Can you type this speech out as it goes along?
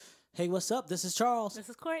Hey, what's up? This is Charles. This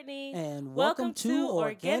is Courtney. And welcome to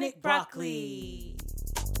Organic Broccoli.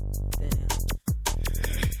 Yeah,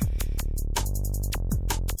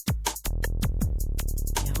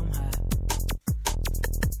 I'm high.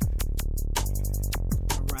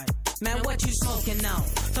 All right. Man, what you smoking on?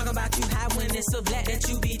 Talk about you high when it's a black that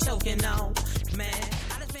you be choking on. Man,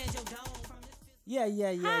 I just been your dome from this. Yeah.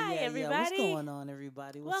 Hi, What's everybody. going on,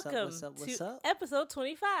 everybody? What's welcome up? to episode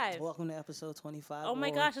 25. Welcome to episode 25. Oh my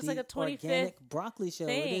or gosh, it's like a the 25th Organic Broccoli Show.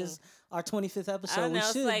 thing. It is our 25th episode. I don't know,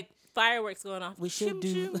 it's like fireworks going off. We should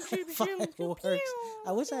do fireworks.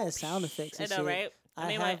 I wish I had sound effects and I know, shit. right?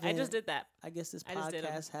 I just did that. I guess this I just did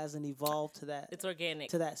 'em. podcast hasn't evolved to that. It's organic.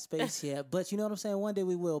 To that space yet. But you know what I'm saying? One day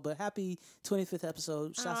we will. But happy 25th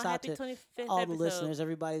episode. Shouts out happy to 25th all episode. the listeners,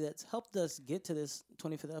 everybody that's helped us get to this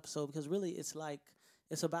 25th episode. Because really, it's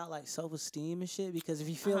about like self-esteem and shit. Because if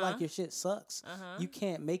you feel like your shit sucks, you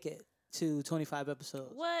can't make it to 25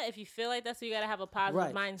 episodes. What? If you feel like that, so you got to have a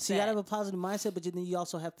positive mindset. So you got to have a positive mindset, but then you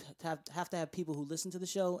also have to have people who listen to the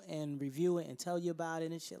show and review it and tell you about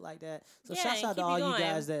it and shit like that. So shouts out to all you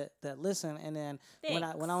guys that listen. And then when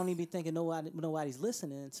I don't even be thinking nobody's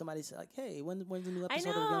listening, somebody's like, hey, when's the new episode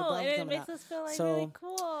of Organic Broccoli and it coming makes out? us feel like So, really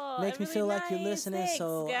cool. Makes me really feel like nice. you're listening. Thanks,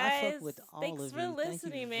 So guys. I fuck with all Thanks of for you.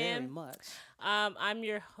 listening, Thank you man. very much. I'm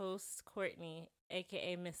your host, Courtney,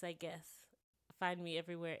 aka Miss I Guess. Find me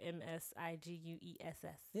everywhere,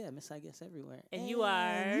 MSIGUESS. Yeah, Miss I Guess everywhere. And you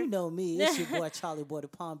are? You know me. It's your boy Charlie Boy, the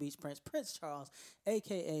Palm Beach Prince, Prince Charles,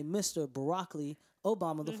 a.k.a. Mr. Broccoli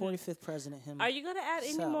Obama, the 45th president himself. Are you going to add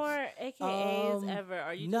any more AKAs ever? Or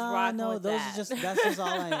are you just rocking with those that? that's just all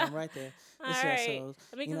I am right there. All right.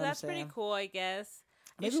 Because that's pretty cool, I guess.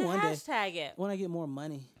 Maybe you should one hashtag day, it. when I get more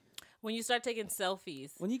money. When you start taking selfies.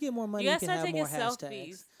 When you get more money, you you can start have taking more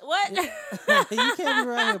selfies. hashtags. What? You can't be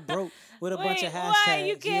around here broke with a bunch of hashtags. Why?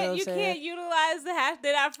 You can't utilize the hash.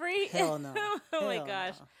 They're not free? Hell no. Oh my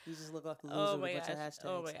gosh. No. You just look like a loser with a bunch of hashtags.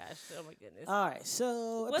 Oh my gosh. Oh my goodness. All right.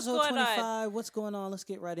 So episode 25. What's going on? Let's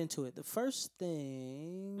get right into it. The first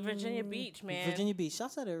thing. Virginia Beach, man. Virginia Beach.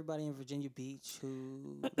 Shouts out to everybody in Virginia Beach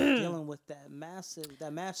who dealing with that mass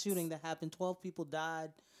shooting that happened. 12 people died.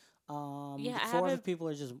 4 people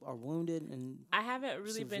are wounded and I haven't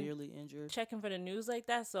really severely been injured. Checking for the news like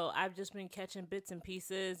that, so I've just been catching bits and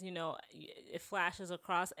pieces. You know, it flashes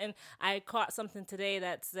across, and I caught something today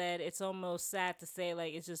that said it's almost sad to say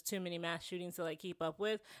like it's just too many mass shootings to like keep up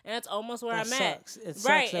with, and that's almost where I'm at. It sucks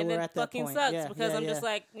right, that and we're it at that fucking point. sucks Yeah, because I'm just yeah.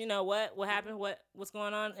 like, you know what happened, what's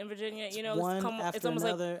going on in Virginia? You know, It's almost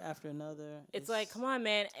like after another. It's like, come on,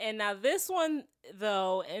 man. And now this one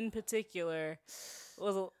though, in particular,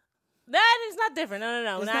 was. That is not different.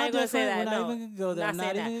 No. It's We're not even going to say that. We're not even going to go there.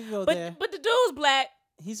 Not even go but, there. But the dude's black.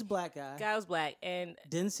 He's a black guy. Guy was black. And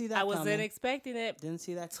didn't see that I wasn't coming. expecting it. Didn't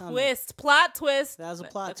see that coming. Plot twist. That was a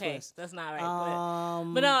plot twist. That's not right.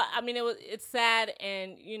 But no, I mean, it's sad,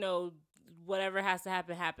 and, you know, whatever has to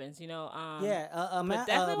happen happens, you know. But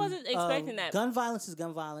definitely wasn't expecting that. Gun violence is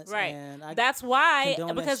gun violence, right? And that's why,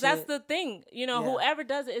 because that's shit. the thing, you know. Yeah. Whoever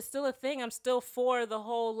does it, it's still a thing. I'm still for the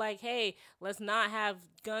whole like, hey, let's not have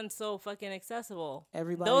guns so fucking accessible.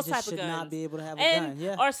 Everybody those just type should of guns. not be able to have a gun,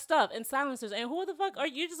 yeah. Or stuff and silencers. And who the fuck are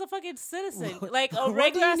you? Just a fucking citizen, like a what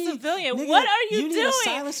regular civilian. Nigga, what are you doing? Need a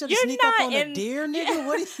silencer to You're sneak not up on a deer, nigga.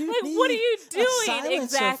 What do you need? What are you doing a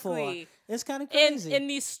exactly? For? It's kind of crazy. In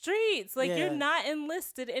these streets, like you're not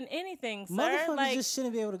enlisted in anything, sir. Motherfuckers like, just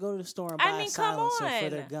shouldn't be able to go to the store and buy a silencer for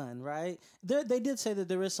their gun, right? They did say that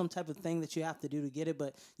there is some type of thing that you have to do to get it,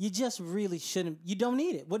 but you just really shouldn't. You don't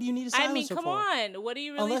need it. What do you need a silencer for? I mean, come on. What are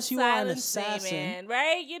you really Unless you are an assassin, man?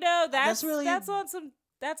 Right? You know, that's on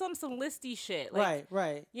some listy shit. Like,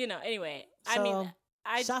 right. You know. Anyway, so,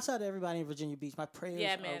 shouts out to everybody in Virginia Beach. My prayers.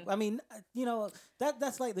 Yeah, man. I mean, you know,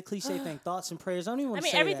 that's like the cliche thing. Thoughts and prayers. I don't even want to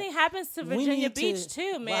say everything happens to Virginia Beach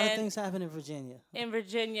too, man. A lot of things happen in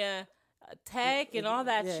Virginia. Tech and all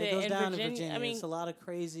that shit. It goes down Virginia. In Virginia. I mean, it's a lot of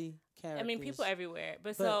crazy characters. I mean, people everywhere.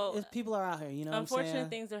 But people are out here, you know what I'm saying? Unfortunate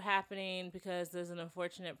things are happening because there's an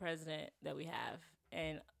unfortunate president that we have.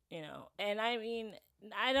 And, you know, and I mean,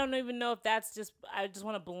 I don't even know if that's just, I just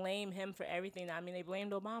want to blame him for everything. I mean, they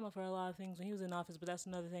blamed Obama for a lot of things when he was in office, but that's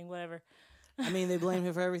another thing, whatever. I mean, they blame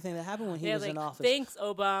him for everything that happened when he was in office. Thanks,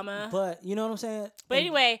 Obama. But you know what I'm saying? But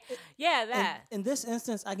anyway, that. In this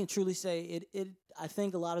instance, I can truly say it. I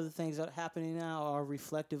think a lot of the things that are happening now are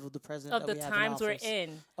reflective of the president that we have in office. Of the times we're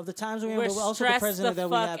in. Of the times we're in, but also the president that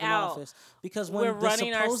we have in office. Because when the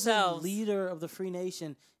supposed leader of the free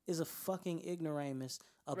nation is a fucking ignoramus,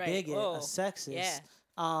 a bigot, a sexist,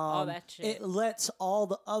 all that shit. It lets all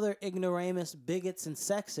the other ignoramus, bigots, and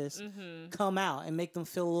sexists come out and make them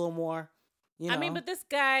feel a little more, You know? I mean, but this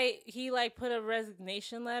guy, he like put a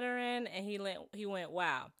resignation letter in, and he went,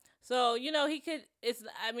 wow. So he could.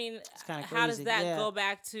 I mean, how does that go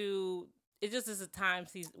back to? It just is the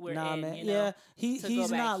times we're in. Man. Yeah,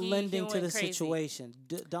 he's not lending to the situation.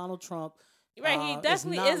 Donald Trump. Right, he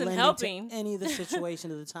definitely isn't helping any of the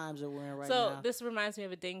situation of the times that we're in right now. So this reminds me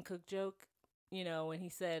of a Dane Cook joke. When he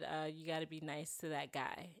said, "You got to be nice to that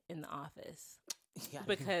guy in the office."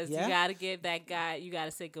 Because you gotta give that guy, you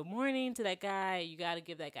gotta say good morning to that guy, you gotta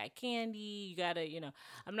give that guy candy, you gotta,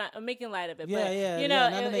 I'm making light of it, but not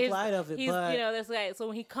to make light of it, but this guy. So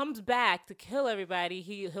when he comes back to kill everybody,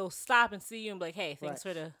 he'll stop and see you and be like, hey, thanks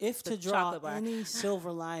for the to draw any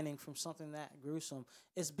silver lining from something that gruesome,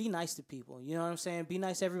 is be nice to people. You know what I'm saying? Be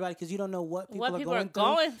nice to everybody, because you don't know what people are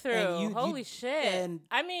going through. Holy shit! And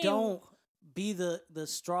I mean, don't be the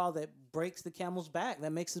straw that breaks the camel's back,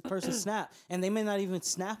 that makes the person snap. And they may not even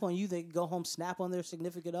snap on you. They go home, snap on their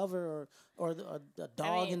significant other or a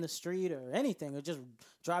dog in the street or anything, or just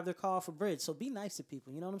drive their car off a bridge. So be nice to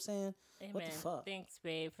people. You know what I'm saying? Amen. What the fuck? Thanks,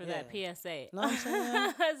 babe, for that PSA. Know what I'm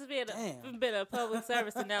saying? It's been a public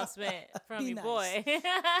service announcement from your boy.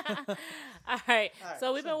 All right.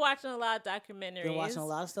 So we've been watching a lot of documentaries. Been watching a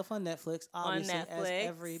lot of stuff on Netflix. Obviously, as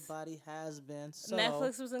everybody has been. So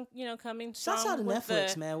Netflix was, coming strong. Shouts out to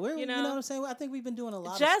Netflix, man. You know what I'm saying? I think we've been doing a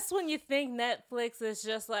lot. Just when you think Netflix is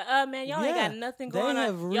just like, oh man, y'all ain't got nothing going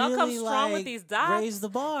on. Really, y'all come strong with these docs. Raise the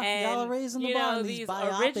bar. And, y'all are raising the bar. These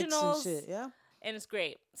biopics originals and shit. Yeah. And it's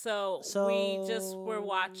great. So we just were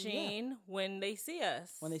watching When They See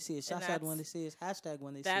Us. When They See Us. Shout out When They See Us. Hashtag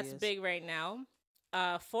When They See Us. That's big right now.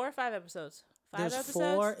 4 or 5 episodes. There's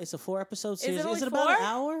episodes? 4. It's a 4-episode series. Is it about an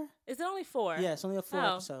hour? Is it only 4? Yeah, it's only 4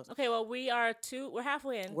 episodes. Okay, well, we're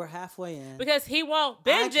halfway in. We're halfway in. Because he won't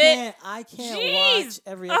binge it. I can't watch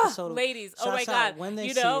every episode. Ladies, oh my God. When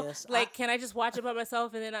They See Us. Can I just watch it by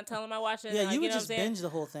myself and then not tell him I watched it? Yeah, you would just binge the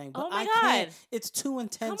whole thing. But oh my God. Can't. It's too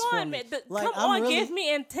intense for me. Come on, give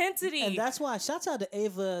me intensity. And that's why, shouts out to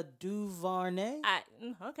Ava DuVernay.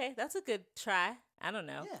 Okay, that's a good try. I don't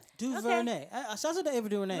know. Yeah, DuVernay. Shout out to Ava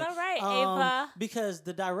DuVernay. All right, Ava. Because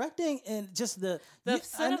the directing and just the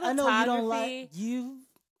cinematography. I know you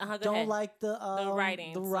don't like the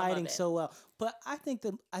writing so well, but I think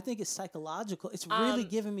it's psychological. It's really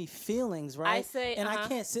giving me feelings, right? I say, and I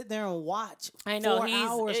can't sit there and watch. I know 4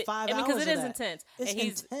 hours, 5 hours because it is intense. It's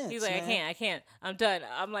intense. He's like, man. I can't. I'm done.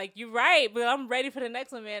 I'm like, you're right, but I'm ready for the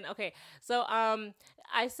next one, man. Okay, so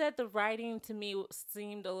I said the writing to me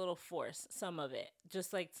seemed a little forced. Some of it,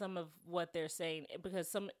 just like some of what they're saying,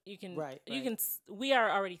 because we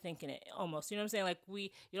are already thinking it almost. You know what I'm saying? Like you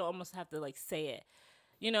don't almost have to like say it.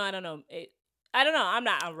 I don't know. I don't know. I'm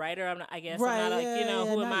not a writer. I'm not. I guess right, I'm not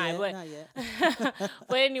who am I? But not yet.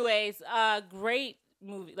 But anyways, great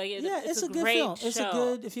movie. Like it's a good great film. Show. It's a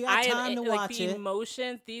good if you got time to watch the it.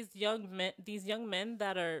 Emotions, these young men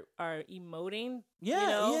that are emoting.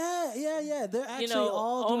 Yeah. They're actually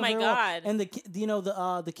all doing oh my God. Well. And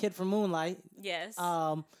the kid from Moonlight. Yes.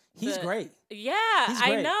 He's great. Yeah,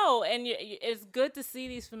 I know, and it's good to see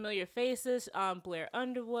these familiar faces. Blair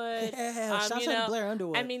Underwood. Yeah, shout out to Blair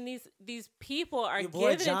Underwood. I mean, these people are your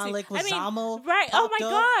boy giving John it to. Leguizamo right? Oh my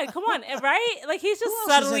God, come on, right? Like he's just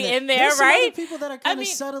subtly in there, There's right? Some other people that are kind of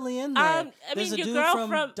subtly in there. There's a your dude girl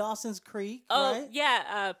from Dawson's Creek. Oh right?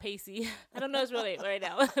 yeah, Pacey. I don't know his real name right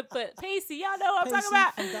now, but Pacey, y'all know what I'm talking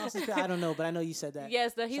about. From Dawson's Creek. I don't know, but I know you said that.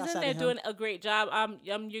 Yes, he's in there doing a great job.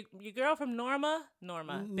 Your girl from Norma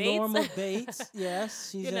Bates. Norma Bates,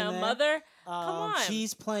 yes. She's in there. Mother. Come on.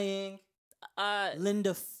 She's playing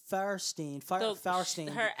Linda Fairstein.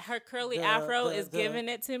 Her curly afro is giving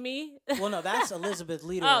it to me. Well, no, that's Elizabeth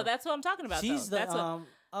Lederer. Oh, that's what I'm talking about. She's no,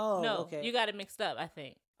 okay. You got it mixed up. I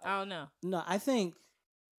think. I don't know. No, I think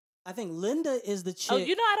Linda is the chick. Oh,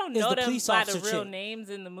 I don't know them by the real chick. Names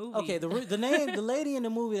in the movie. Okay, the name, the lady in the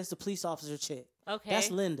movie is the police officer chick. Okay, that's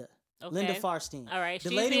Linda. Okay. Linda Fairstein. All right, the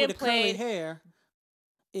lady with the curly hair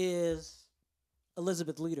is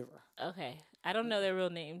Elizabeth Lederer. Okay. I don't know their real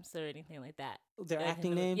names or anything like that. Their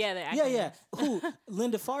acting names? Yeah, their acting names. Who?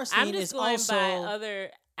 Linda Fairstein I'm just is going also... by other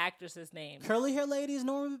actresses' names. Curly hair lady is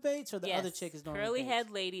Norma Bates, or the other chick is Norma Bates? Curly head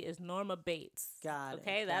lady is Norma Bates. Got it.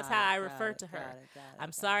 Okay, that's how I refer to her.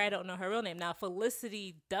 I'm sorry I don't know her real name. Now,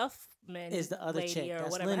 Felicity Goldman is the other lady chick. or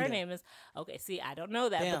That's whatever Linda. her name is. Okay, see, I don't know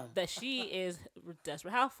that, but that she is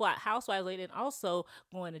Desperate Housewives lady and also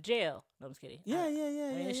going to jail. No, I'm just kidding. Yeah.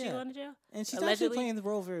 Is she going to jail? And she's Allegedly? actually playing the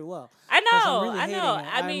role very well. I know.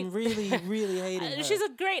 I mean, I'm really, really hating her. She's a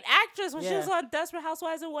great actress when she was on Desperate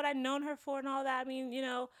Housewives and what I've known her for and all that. I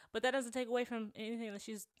mean, but that doesn't take away from anything that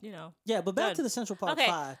she's, Yeah, but back done. to the Central Park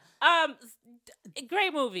 5.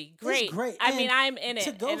 Great movie. Great. It's great. I mean, I'm in it.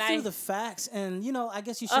 To go through the facts, and I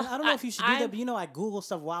guess you should. I don't know if you should do that, but I Google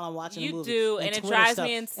stuff while I'm watching the movie. You do, and it drives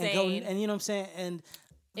me And insane. you know what I'm saying? And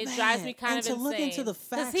it drives me kind of insane. To look into the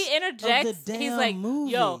facts, he interjects. Of the damn he's like,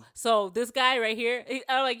 movie. "Yo, so this guy right here."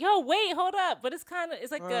 I'm like, "Yo, wait, hold up." But it's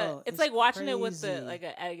like it's like watching it with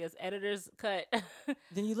I guess editor's cut.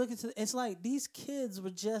 Then you look into it's like these kids were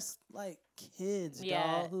just like kids,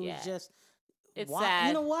 dog, who just it's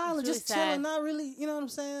sad. Wild and really just chilling, not really, you know what I'm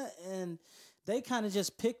saying? And they kind of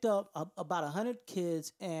just picked up about 100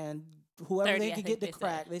 kids and whoever 30, they could get to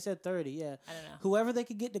crack. They said 30, yeah. I don't know. Whoever they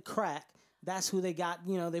could get to crack. That's who they got,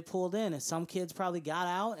 they pulled in. And some kids probably got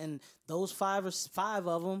out, and those five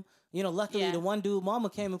of them, luckily the one dude, mama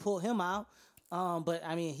came and pulled him out. But,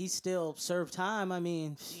 I mean, he still served time. I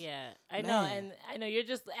mean, yeah, I know. And I know you're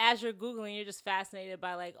just, as you're Googling, you're just fascinated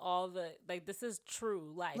by, all the, this is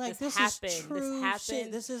true. This happened. Is true this happened.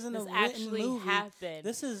 Shit. This isn't this a actually movie. happened.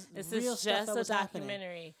 This is real stuff just that was a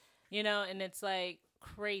documentary, and it's,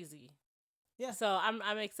 crazy. Yeah. So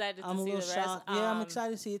I'm excited to see the rest. Shocked. Yeah, I'm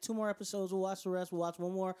excited to see it. 2 more episodes. We'll watch the rest. We'll watch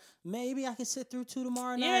 1 more. Maybe I can sit through 2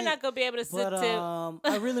 tomorrow night. You're not going to be able to sit through.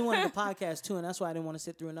 I really wanted the podcast too, and that's why I didn't want to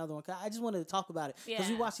sit through another one. I just wanted to talk about it. Because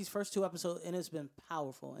we watched these first 2 episodes, and it's been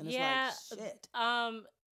powerful. And it's like, shit.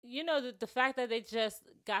 The fact that they just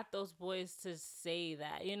got those boys to say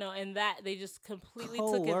that, and that they just completely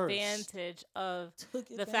took advantage of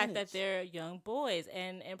the fact that they're young boys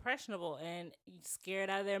and impressionable and scared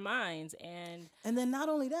out of their minds. And then not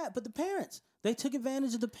only that, but the parents. They took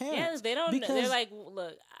advantage of the parents. Yeah, they don't. They're like,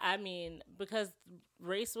 look, I mean, because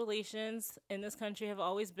race relations in this country have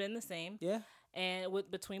always been the same. Yeah. And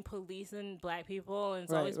between police and black people, and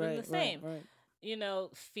it's always been the same. Right.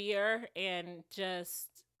 Fear and just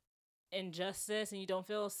injustice, and you don't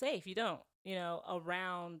feel safe. You don't,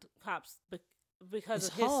 around cops because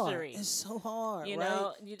of history. It's so hard,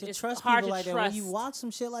 to trust hard people to like that. When you watch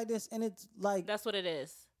some shit like this, and it's like that's what it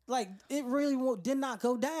is. Like it really did not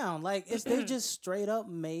go down. Like they just straight up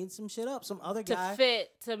made some shit up. Some other guy to fit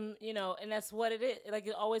and that's what it is. Like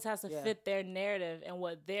it always has to fit their narrative and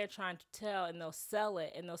what they're trying to tell, and they'll sell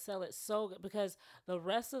it so good because the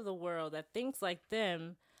rest of the world that thinks like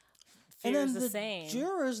them. And then the same.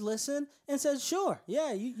 Jurors listen and said, "Sure,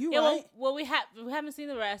 yeah, you right." Well, we haven't seen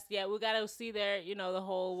the rest yet. We got to see their, the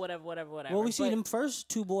whole whatever. Well, we see them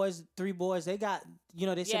first 3 boys. They got,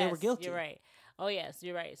 they said they were guilty. You're right. Oh yes,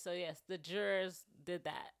 you're right. So yes, the jurors did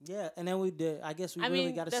that. Yeah, and then we did. I guess we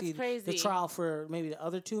really got to see the trial for maybe the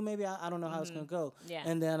other 2. Maybe I don't know how it's gonna go. Yeah.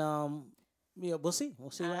 And then we'll see.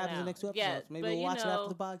 We'll see what happens in the next 2 episodes. Maybe we'll watch it after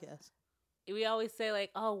the podcast. We always say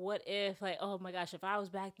oh, what if oh my gosh, if I was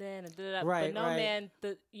back then and right, but no man,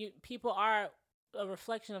 people are a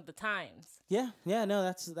reflection of the times. Yeah, no,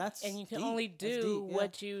 that's and you can deep. only do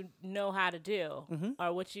what you know how to do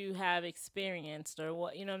or what you have experienced or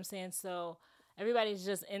what you know what I'm saying. So everybody's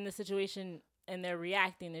just in the situation and they're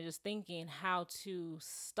reacting. They're just thinking how to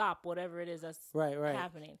stop whatever it is that's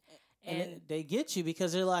happening. And they get you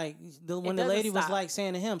because they're like, when the lady was like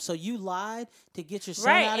saying to him, "So you lied to get your son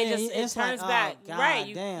out of here." It turns back. Oh, God,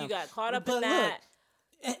 right, damn. You got caught up in that.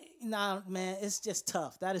 Nah, man, it's just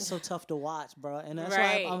tough. That is so tough to watch, bro. And that's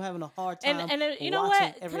why I'm having a hard time. And you know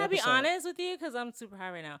what? Can I be honest with you? Because I'm super high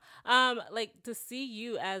right now. To see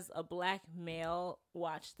you as a black male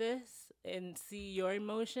watch this and see your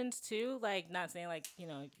emotions too. Like, not saying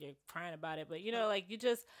you're crying about it, but you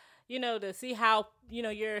just. To see how,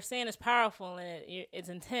 you're saying it's powerful and it's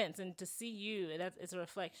intense, and to see you, it's a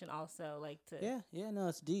reflection also, no,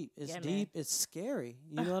 it's deep. It's deep. Man. It's scary.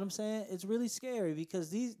 You know what I'm saying? It's really scary because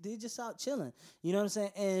they're just out chilling. You know what I'm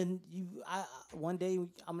saying? And one day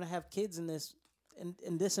I'm going to have kids in this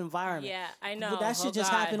environment. Yeah, I know. But that shit just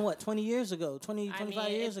happened, 20 years ago,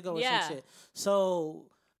 25 years ago or some shit. So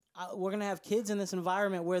we're going to have kids in this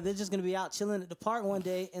environment where they're just going to be out chilling at the park one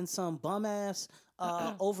day and some bum-ass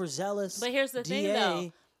overzealous but here's the DA thing,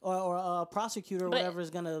 though. or prosecutor or whatever is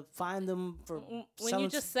gonna find them for when you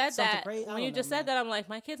just said that. When you just said that, I'm like,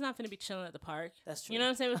 my kid's not gonna be chilling at the park. That's true. You know what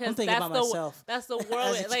I'm saying? Because I'm thinking about myself. That's the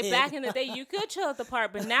world. Like back in the day, you could chill at the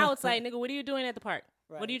park, but now it's like, nigga, what are you doing at the park?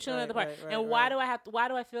 What are you chilling at the park? And why do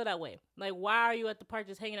I feel that way? Like, why are you at the park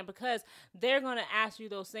just hanging out? Because they're gonna ask you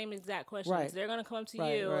those same exact questions. They're gonna come up to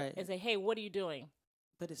you and say, hey, what are you doing?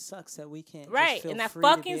 But it sucks that we can't. Right, just feel and that free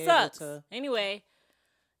fucking to be sucks. Able to... Anyway,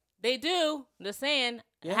 they do. Just saying.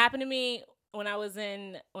 Yeah. It happened to me when I was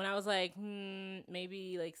like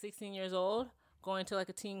maybe like 16 years old, going to like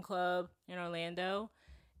a teen club in Orlando,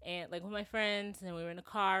 and like with my friends, and we were in a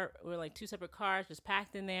car. We were like 2 separate cars, just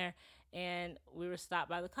packed in there. And we were stopped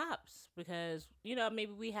by the cops because,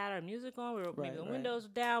 maybe we had our music on. We were maybe the windows were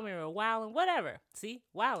down. We were wilding, whatever. See,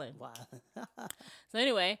 wilding. Wow. So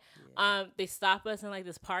anyway, they stop us in like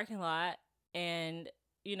this parking lot, and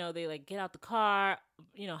they like get out the car.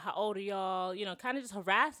 How old are y'all? Kind of just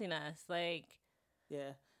harassing us, like.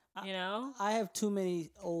 Yeah. I have too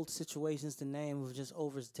many old situations to name of just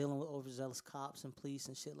dealing with overzealous cops and police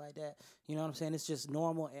and shit like that. You know what I'm saying? It's just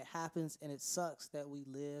normal. It happens, and it sucks that we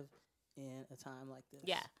live in a time like this.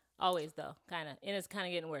 Yeah, always though, kind of, and it's kind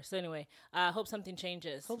of getting worse. So anyway, hope something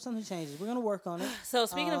changes. We're gonna work on it. So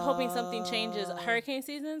speaking of hoping something changes, hurricane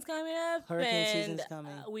season's coming up. Hurricane season's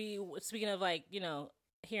coming. Speaking of like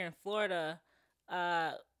here in Florida,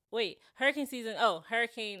 hurricane season. Oh,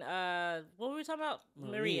 hurricane. What were we talking about?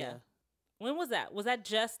 Maria. When was that? Was that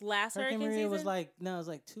just last hurricane Maria season? It was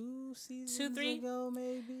like 2 seasons ago,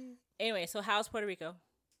 maybe. Anyway, so how's Puerto Rico?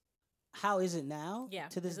 How is it now? Yeah,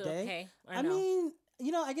 to this is it day? Okay, I mean,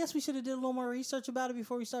 I guess we should have did a little more research about it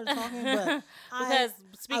before we started talking. But I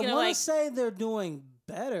want to say they're doing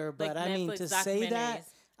better, but I mean to say that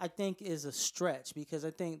I think is a stretch because I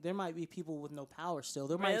think there might be people with no power still.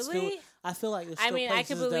 There might still. I feel like there's still places I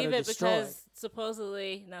can believe that are it destroyed.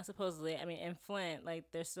 because not supposedly. I mean, in Flint, like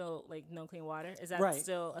there's still like no clean water. Is that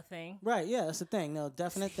still a thing? Right. Yeah, that's a thing. No,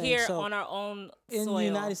 definite thing. Here on our own in soil. the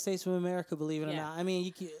United States of America, believe it or not. I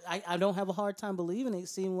mean, I don't have a hard time believing it,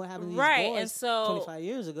 seeing what happened to these boys and so 25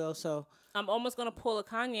 years ago. So. I'm almost gonna pull a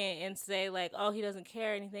Kanye and say like, oh, he doesn't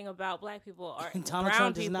care anything about black people or Donald brown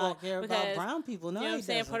Trump people does not care about brown people. No, you know what I'm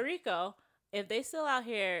saying? Doesn't. Puerto Rico, if they still out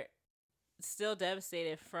here, still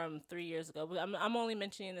devastated from 3 years ago. But I'm only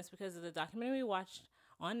mentioning this because of the documentary we watched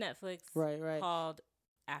on Netflix, right, called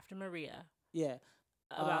After Maria. Yeah,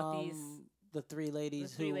 about the three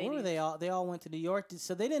ladies where were they all? They all went to New York,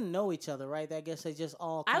 so they didn't know each other, right? I guess they just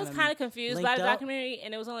all. I was kind of confused by the documentary,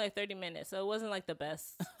 and it was only like 30 minutes, so it wasn't like the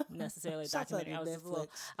best necessarily documentary.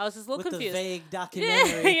 I was just a little confused. The vague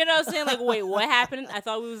documentary. You know what I'm saying? Like, wait, what happened? I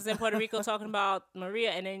thought we was in Puerto Rico talking about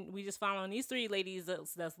Maria, and then we just found on these 3 ladies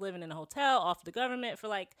that's living in a hotel off the government for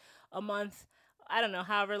like a month. I don't know,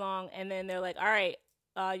 however long, and then they're like, all right.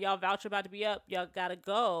 Y'all voucher about to be up. Y'all gotta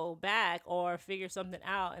go back or figure something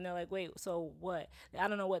out. And they're like, wait, so what? I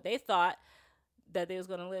don't know what they thought that they was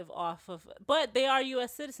gonna live off of, but they are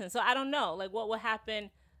U.S. citizens. So I don't know, like, what would happen?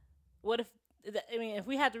 What if? I mean, if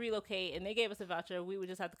we had to relocate and they gave us a voucher, we would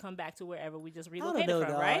just have to come back to wherever we just relocated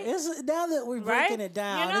from, right? Now that we're breaking it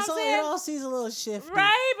down, it all seems a little shifty.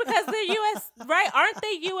 Right, because they're U.S., right? Aren't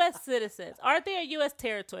they U.S. citizens? Aren't they a U.S.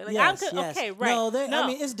 territory? Like, yes. Okay, right. No, I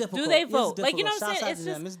mean, it's difficult. Do they vote? Like, you know what I'm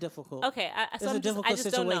saying? It's difficult. Okay, it's a difficult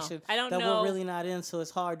situation I don't that know. we're really not in, so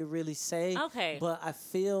it's hard to really say. Okay. But I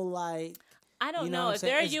feel like... I don't know. If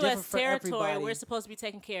they're a U.S. territory, we're supposed to be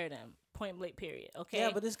taking care of them. Point blank, period. Okay.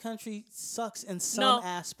 Yeah, but this country sucks in some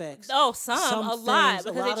aspects. Oh, a lot,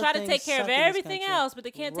 because they try to take care of everything else, but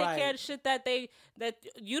they can't take care of the shit that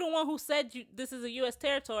you the one who said this is a U.S.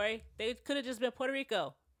 territory. They could have just been Puerto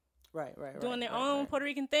Rico. Right. Doing their own Puerto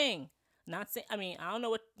Rican thing. Not saying. I mean, I don't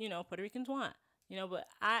know what Puerto Ricans want. But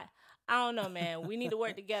I don't know, man. We need to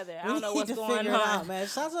work together. I don't know what's going on. Out, man.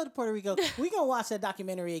 Shout out to Puerto Rico. We gonna watch that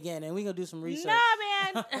documentary again, and we gonna do some research.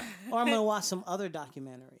 Nah, man. Or I'm gonna watch some other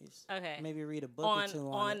documentaries. Okay. Maybe read a book or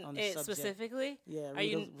two on the subject. Specifically. Yeah.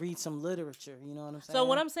 Read some literature. You know what I'm saying? So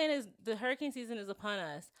what I'm saying is the hurricane season is upon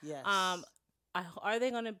us. Yes. Are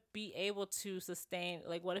they gonna be able to sustain?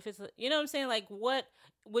 Like, what if it's? You know what I'm saying? Like, what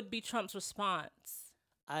would be Trump's response?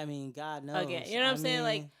 I mean, God knows. Okay. You know what I'm saying?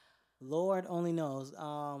 Like. Lord only knows.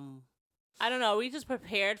 I don't know. We just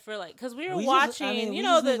prepared for because we were watching, the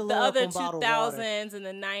other 2000s and the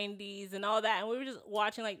 90s and all that, and we were just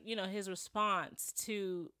watching his response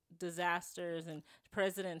to disasters and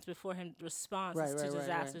presidents before him responses to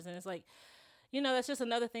disasters, and it's like, that's just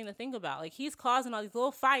another thing to think about. Like, he's causing all these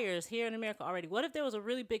little fires here in America already. What if there was a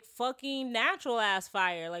really big fucking natural ass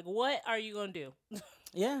fire? Like, what are you gonna do?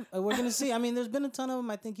 Yeah, we're going to see. I mean, there's been a ton of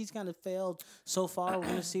them. I think he's kind of failed so far. We're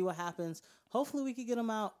going to see what happens. Hopefully we could get him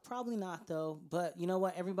out. Probably not, though. But you know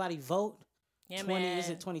what? Everybody vote. Yeah, 20, man. Is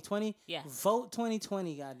it 2020? Yeah. Vote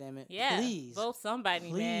 2020, goddammit. Yeah. Please. Vote somebody,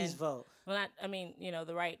 Please man. Vote. Well,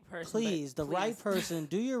 the right person. Please, right person.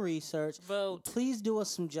 Do your research. Vote. Please do us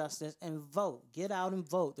some justice and vote. Get out and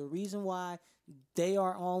vote. The reason why they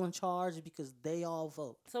are all in charge is because they all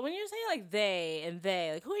vote. So when you're saying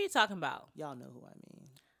they, like, who are you talking about? Y'all know who I mean.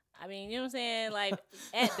 I mean, you know what I'm saying? Like,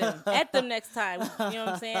 at them next time. You know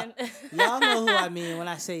what I'm saying? Y'all know who I mean when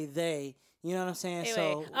I say they. You know what I'm saying?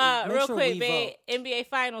 Anyway, so real quick, babe, NBA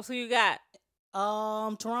Finals, who you got?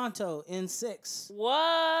 Toronto in 6.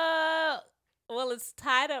 Whoa. Well, it's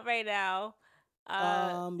tied up right now.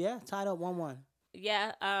 Yeah, tied up 1-1.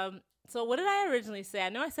 Yeah. So what did I originally say? I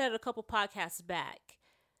know I said it a couple podcasts back.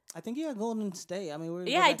 I think you had Golden State. I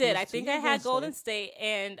mean, I did. I think I had Golden State,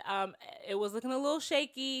 and it was looking a little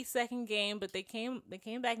shaky second game, but they came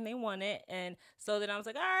back and they won it, and so then I was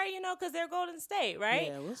like, all right, because they're Golden State, right?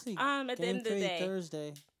 Yeah, we'll see. At the end of the day,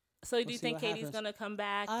 Thursday. So do you think KD's gonna come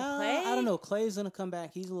back to play? I don't know. Clay's gonna come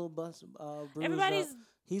back. He's a little bruised up.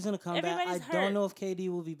 He's gonna come back. I don't know if KD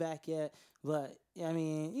will be back yet, but I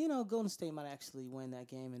mean, Golden State might actually win that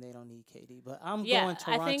game, and they don't need KD. But I'm going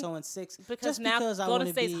Toronto in 6 because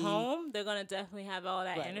Golden State's home. They're gonna definitely have all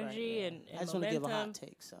that energy and I just want to give a hot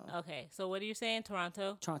take. So okay, so what are you saying?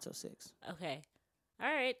 Toronto 6. Okay.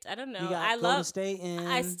 All right, I don't know. I love Golden State, and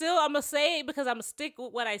I'm gonna say it because I'm gonna stick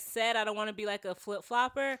with what I said. I don't want to be like a flip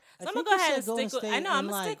flopper, so I'm gonna go ahead and stick with. I know I'm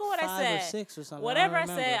gonna stick with what I said. 6 or something. Whatever I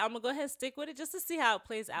said, I'm gonna go ahead and stick with it just to see how it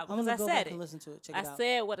plays out. Because I said it. Listen to it. Check it out. I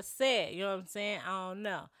said what I said. You know what I'm saying? I don't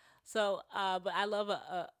know. So, but I love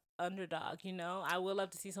a underdog. I would love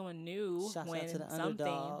to see someone new win something.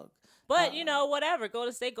 Underdog. But whatever.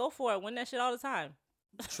 Golden State, go for it. Win that shit all the time.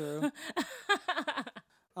 True.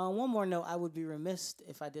 One more note, I would be remiss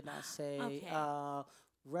if I did not say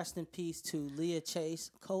rest in peace to Leah Chase,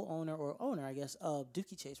 co-owner or owner, I guess, of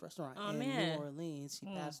Dookie Chase Restaurant in New Orleans. She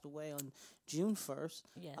passed away on June 1st.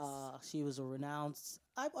 Yes. She was a renowned,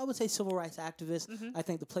 I would say, civil rights activist. Mm-hmm. I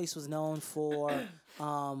think the place was known for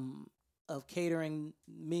of catering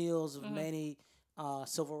meals of many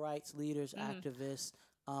civil rights leaders, activists,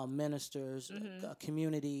 ministers,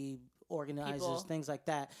 community organizers, things like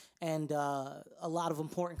that. And a lot of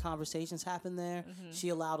important conversations happened there. Mm-hmm. She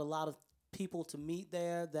allowed a lot of people to meet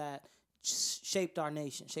there that shaped our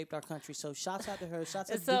nation, shaped our country. So shouts out to her.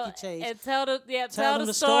 Shouts out to Dookie Chase. And tell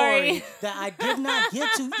the story that I did not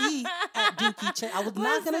get to eat at Dookie Chase. I was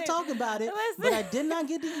not going to talk about it, but I did not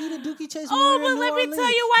get to eat at Dookie Chase. But let me tell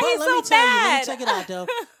you why he's so bad. Let me check it out, though.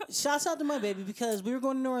 Shouts out to my baby because we were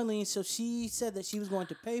going to New Orleans, so she said that she was going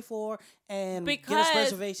to pay for and get us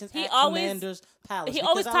reservations at Commander's Palace. He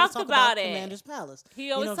always talked about it. Commander's Palace.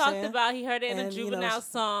 He always talked about. He heard it in a Juvenile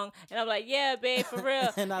song, and I'm like, yeah, babe, for real.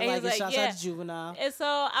 And I like it. Shouts out to Juvenile. And so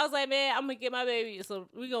I was like, man, I'm gonna get my baby. So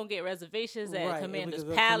we gonna get reservations at Commander's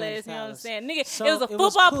Palace. You know what I'm saying, nigga? So it was a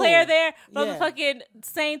football player there from the fucking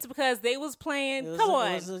Saints because they was playing. Come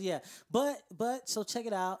on. But so check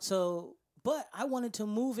it out. But I wanted to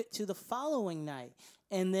move it to the following night.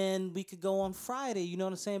 And then we could go on Friday, you know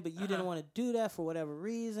what I'm saying? But you didn't want to do that for whatever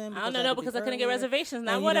reason. I don't know, because I couldn't get reservations.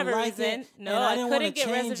 Not whatever reason. No, I couldn't get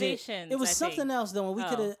reservations. It was something else, though. We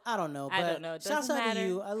could have, I don't know. But I don't know. Shouts out to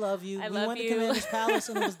you. I love you. We went to Commander's Palace,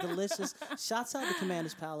 and it was delicious. Shouts out to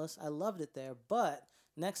Commander's Palace. I loved it there. But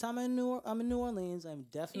next time I'm in New Orleans, I'm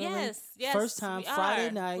definitely first time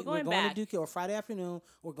Friday night. We're going to Dookie, or Friday afternoon.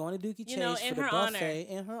 We're going to Dookie Chase for the buffet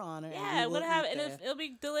in her honor. Yeah, we're gonna have it. It'll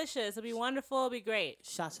be delicious. It'll be wonderful. It'll be great.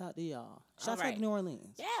 Shouts out to y'all. Shouts out to New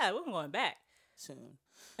Orleans. Yeah, we're going back soon.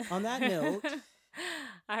 On that note.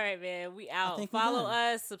 All right, man. We out. Follow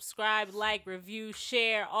us, subscribe, like, review,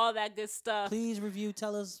 share, all that good stuff. Please review.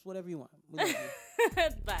 Tell us whatever you want. We love you.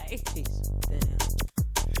 Bye. Peace.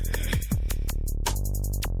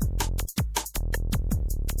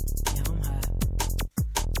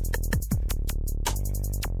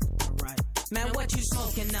 Man, what you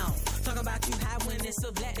smoking on? Talk about you